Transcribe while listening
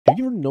Have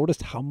you ever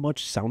noticed how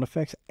much sound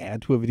effects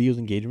add to a video's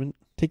engagement?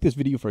 Take this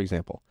video for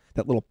example.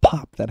 That little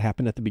pop that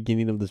happened at the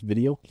beginning of this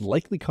video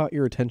likely caught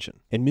your attention.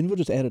 And Minvo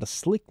just added a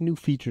slick new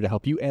feature to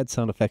help you add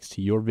sound effects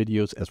to your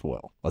videos as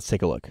well. Let's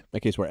take a look.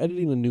 Okay, so we're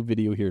editing a new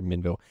video here in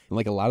Minvo. And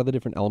like a lot of the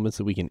different elements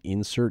that we can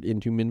insert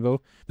into Minvo,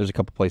 there's a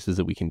couple places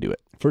that we can do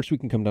it. First, we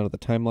can come down to the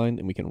timeline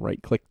and we can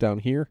right click down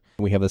here.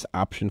 And we have this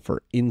option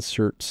for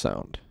insert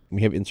sound.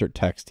 We have insert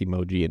text,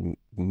 emoji, and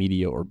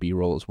media or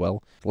B-roll as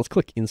well. Let's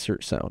click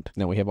insert sound.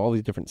 Now we have all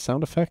these different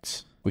sound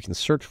effects. We can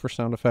search for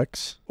sound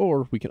effects,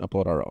 or we can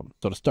upload our own.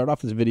 So to start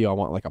off this video, I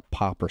want like a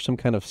pop or some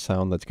kind of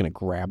sound that's going to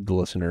grab the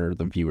listener or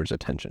the viewer's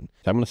attention.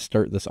 So I'm going to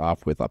start this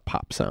off with a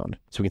pop sound.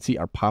 So we can see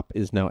our pop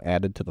is now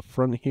added to the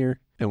front here,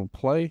 and we'll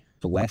play.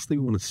 So lastly,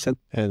 we want to send,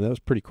 and that was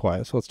pretty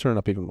quiet, so let's turn it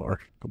up even more.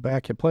 Go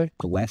back, hit play.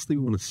 So lastly,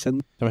 we want to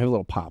send, so we have a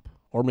little pop.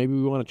 Or maybe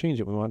we want to change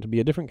it. We want it to be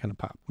a different kind of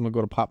pop. I'm going to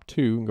go to pop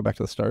 2 and go back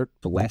to the start.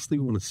 So lastly,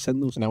 we want to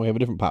send those. Now we have a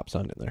different pop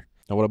sound in there.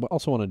 Now what I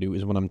also want to do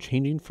is when I'm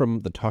changing from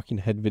the talking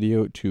head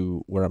video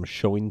to where I'm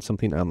showing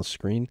something on the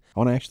screen, I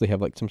want to actually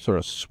have like some sort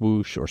of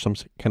swoosh or some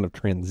kind of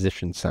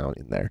transition sound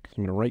in there. So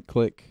I'm going to right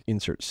click,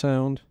 insert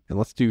sound, and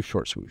let's do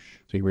short swoosh.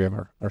 So here we have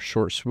our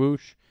short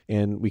swoosh.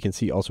 And we can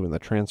see also in the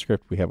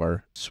transcript, we have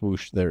our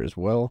swoosh there as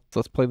well. So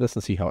let's play this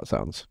and see how it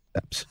sounds.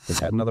 Steps.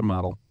 Let's add another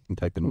model and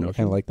type in notion. I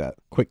kind of like that.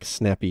 Quick,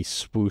 snappy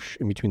swoosh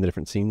in between the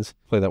different scenes.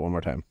 Play that one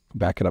more time.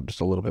 Back it up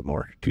just a little bit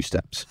more. 2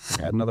 steps.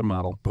 Add another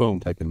model. Boom.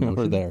 Type in notion.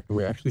 We're there.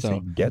 We actually say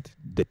get.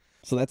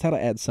 So that's how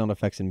to add sound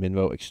effects in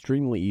Minvo.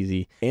 Extremely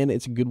easy. And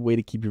it's a good way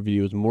to keep your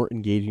videos more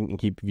engaging and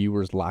keep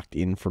viewers locked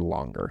in for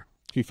longer.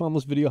 If you found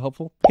this video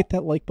helpful, hit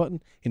that like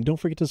button. And don't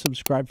forget to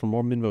subscribe for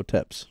more Minvo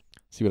tips.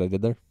 See what I did there?